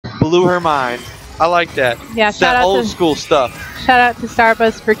blew her mind. I like that. Yeah, it's that old school stuff. Shout out to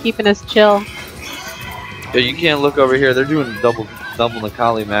Starbuzz for keeping us chill. Yeah, you can't look over here. They're doing a double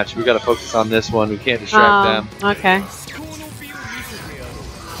Nakali match. We got to focus on this one. We can't distract them. Okay.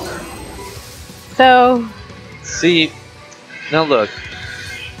 So. See, now look.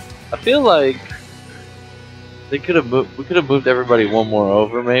 I feel like they could have moved. We could have moved everybody one more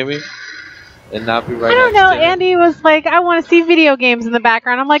over, maybe, and not be right. I don't know. Andy was like, "I want to see video games in the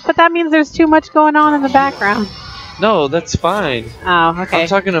background." I'm like, "But that means there's too much going on in the background." No, that's fine. Oh, okay. I'm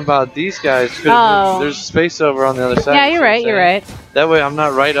talking about these guys. There's space over on the other side. Yeah, you're right. You're right. That way, I'm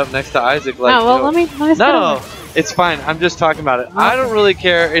not right up next to Isaac. Like, oh, well, let me no, it's fine. I'm just talking about it. Okay. I don't really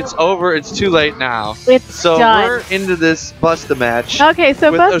care. It's over. It's too late now. It's done. We're into this Bustah match. Okay,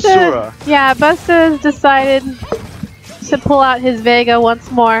 so with Bustah. Asura. Yeah, Bustah has decided to pull out his Vega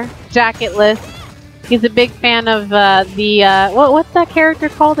once more, jacketless. He's a big fan of what's that character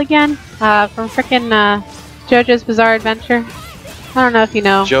called again? From frickin' JoJo's Bizarre Adventure. I don't know if you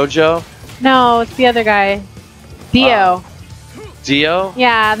know. JoJo? No, it's the other guy. Dio. Dio?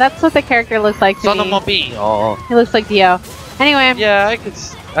 Yeah, that's what the character looks like to me. Oh. He looks like Dio. Anyway. Yeah,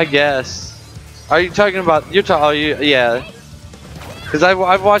 I guess. Are you talking about? Yeah. Because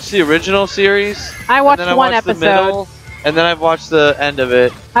I've watched the original series. I watched one episode. The middle, and then I've watched the end of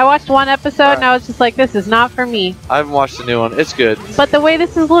it. I watched one episode and I was just like, this is not for me. I haven't watched the new one. It's good. But the way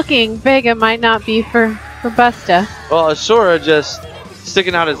this is looking, Vega might not be for Bustah. Well, Asura just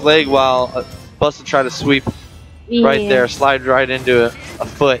sticking out his leg while Bustah tried to sweep right there, slide right into a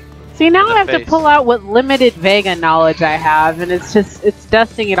foot. See, now I have to pull out what limited Vega knowledge I have, and it's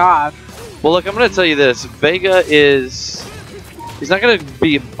dusting it off. Well, look, I'm going to tell you this. Vega he's not going to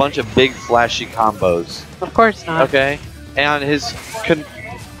be a bunch of big flashy combos. Of course not. Okay? And his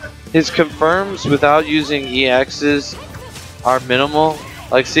confirms without using EXs are minimal.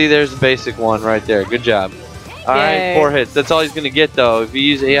 Like, see, there's the basic one right there. Good job. All right, 4 hits. That's all he's going to get, though. If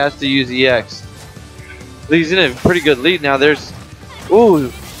he has to use EX. He's in a pretty good lead now.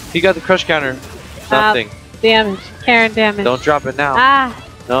 Ooh, he got the crush counter. Nothing. Damage. Karin damage. Don't drop it now. Ah.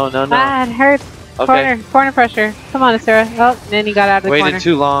 No. Ah, it hurts. Okay. Corner pressure. Come on, Asura. Oh, then he got out of the corner. Waited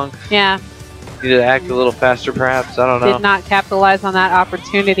too long. Yeah. Needed to act a little faster, perhaps. I don't know. Did not capitalize on that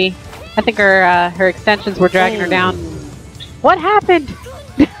opportunity. I think her extensions were dragging her down. What happened?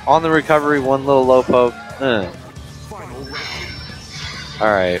 On the recovery, one little low poke.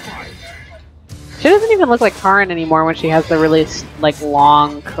 Alright. She doesn't even look like Karin anymore when she has the really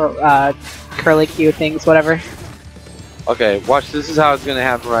long curly Q things, whatever. Okay, watch. This is how it's going to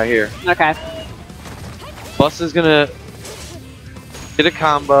happen right here. Okay. Bustah's going to get a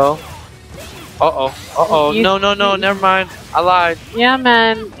combo. Uh-oh. No. Never mind. I lied. Yeah,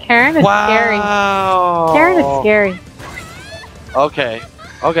 man. Karin is scary. Karin is scary. Okay.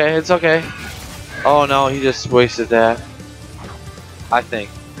 It's okay. Oh, no. He just wasted that. I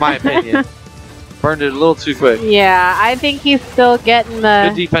think. My opinion. Burned it a little too quick. Yeah, I think he's still getting the...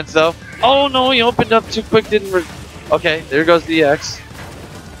 Good defense, though. Oh, no. He opened up too quick. Okay. There goes the EX.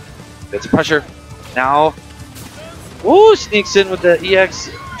 Gets pressure. Now. Ooh, sneaks in with the EX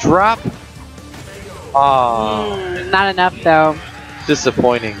drop. Not enough, though.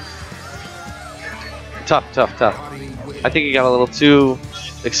 Disappointing. Tough. I think he got a little too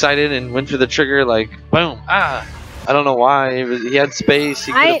excited and went for the trigger, like, boom. I don't know why. He had space.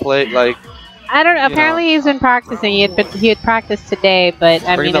 He could have played, like... I don't know. Apparently he's been practicing. He had practiced today, but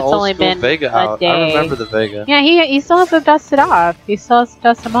I mean, it's only been Vega a day. I remember the Vega. Yeah, he still has to dust it off. He still has to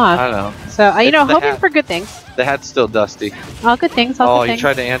dust him off. I know. So, hoping for good things. The hat's still dusty. All good things. He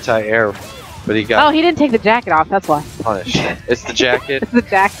tried to anti-air. But he got he didn't take the jacket off, that's why. Punished. It's the jacket? It's the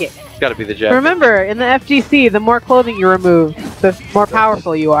jacket. It's gotta be the jacket. Remember, in the FGC, the more clothing you remove, the more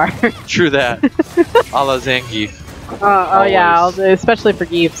powerful you are. True that. A la Zangief. Yeah, especially for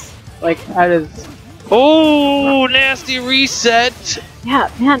Geefs. Like, that is... Oh, nasty reset!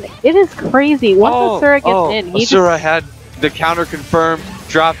 Yeah, man, it is crazy. Once Asura gets in, Asura had the counter confirmed,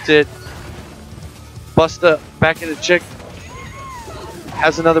 dropped it. Bustah back in the chick.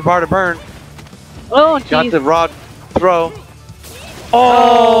 Has another bar to burn. Oh, geez. Got the rod throw.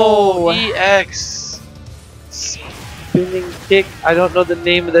 Oh, EX. Spinning kick. I don't know the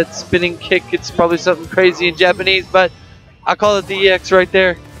name of that spinning kick. It's probably something crazy in Japanese, but I call it the EX right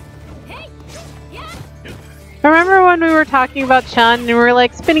there. Remember when we were talking about Chun and we were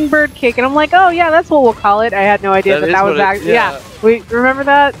like spinning bird kick, and I'm like, oh yeah, that's what we'll call it. I had no idea that was actually we remember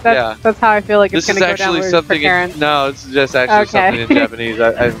that. That's how I feel like it's gonna go down. This is actually something. No, it's just actually something in Japanese.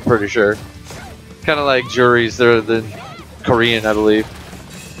 I'm pretty sure. Kind of like juries. They're the Korean, I believe.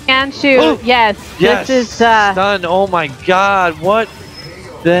 Anshu, yes. This is stun. Oh my God! What?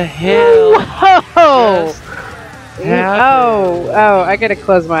 the hell? Whoa! just Oh, happened? I gotta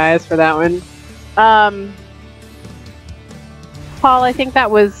close my eyes for that one. Paul, I think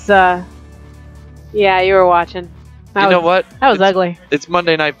that was, yeah, you were watching. You know what? That was ugly. It's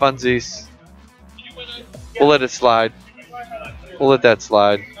Monday Night Funsies. We'll let it slide. We'll let that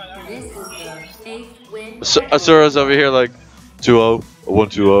slide. Asura's over here like 2-0,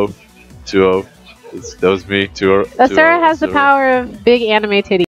 1-2-0, 2-0. That was me. 2-0. Asura has the power of big anime titties.